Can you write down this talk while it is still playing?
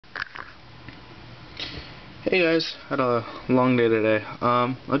Hey guys, had a long day today.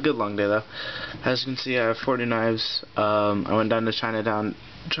 A good long day though. As you can see, I have 40 knives. I went down to Chinatown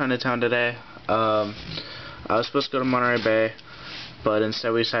today. I was supposed to go to Monterey Bay, but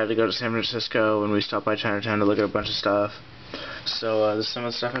instead we decided to go to San Francisco, and we stopped by Chinatown to look at a bunch of stuff. So this is some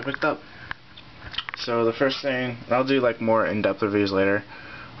of the stuff I picked up. So the first thing, I'll do like more in-depth reviews later.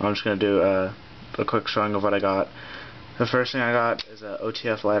 I'm just gonna do a quick showing of what I got. The first thing I got is a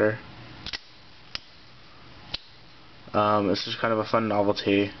OTF lighter. It's just kind of a fun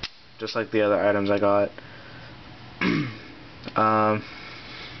novelty, just like the other items I got.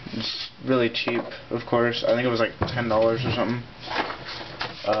 It's really cheap, of course. I think it was like $10 or something.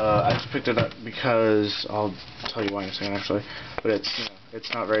 I just picked it up because I'll tell you why in a second, actually. But it's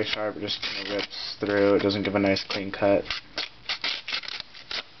it's not very sharp. It just kind of rips through. It doesn't give a nice clean cut.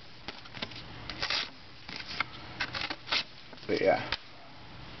 But yeah.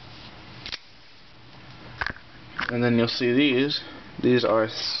 And then you'll see these. These are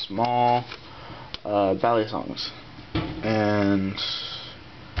small Balisongs. And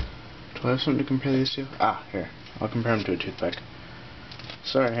do I have something to compare these to? Ah, here. I'll compare them to a toothpick.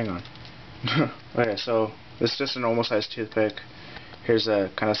 Sorry, hang on. Okay, so it's just a normal size toothpick. Here's a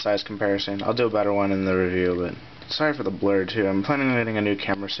kind of size comparison. I'll do a better one in the review, but sorry for the blur too. I'm planning on getting a new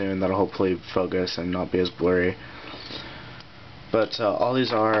camera soon that'll hopefully focus and not be as blurry. But all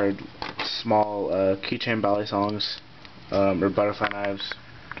these are small keychain Balisongs, or butterfly knives.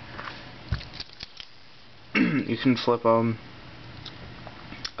 You can flip them.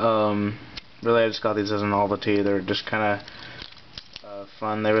 Really, I just got these as a novelty. They're just kind of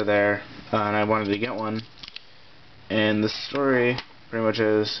fun. They were there, and I wanted to get one. And the story pretty much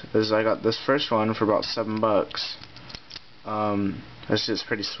is I got this first one for about $7. It's just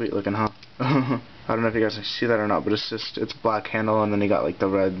pretty sweet looking, huh? I don't know if you guys can see that or not, but it's a black handle, and then you got like the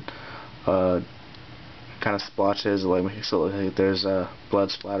red kind of splotches, like makes it look like there's blood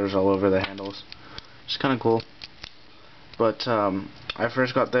splatters all over the handles. It's kind of cool. But I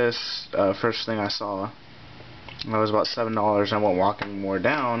first got this first thing I saw. It was about $7. I went walking more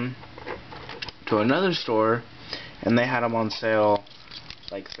down to another store, and they had them on sale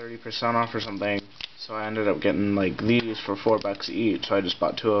like 30% off or something. So I ended up getting like these for $4 each. So I just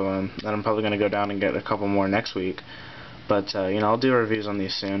bought 2 of them. Then I'm probably gonna go down and get a couple more next week. But I'll do reviews on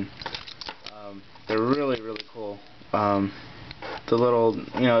these soon. They're really cool. The little,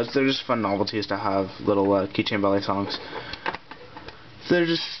 they're just fun novelties to have, little keychain Balisongs. They're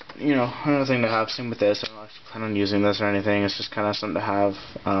just, another thing to have. Same with this. I don't actually plan on using this or anything. It's just kind of something to have.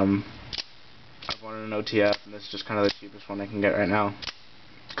 I've wanted an OTF, and this is just kind of the cheapest one I can get right now.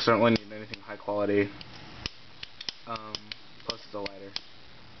 Because I don't really need anything high quality. Plus it's a lighter.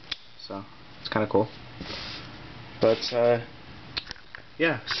 So, it's kind of cool. But,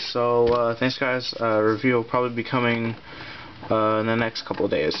 yeah, so thanks guys. Review will probably be coming in the next couple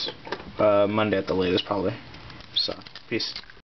of days. Monday at the latest, probably. So, peace.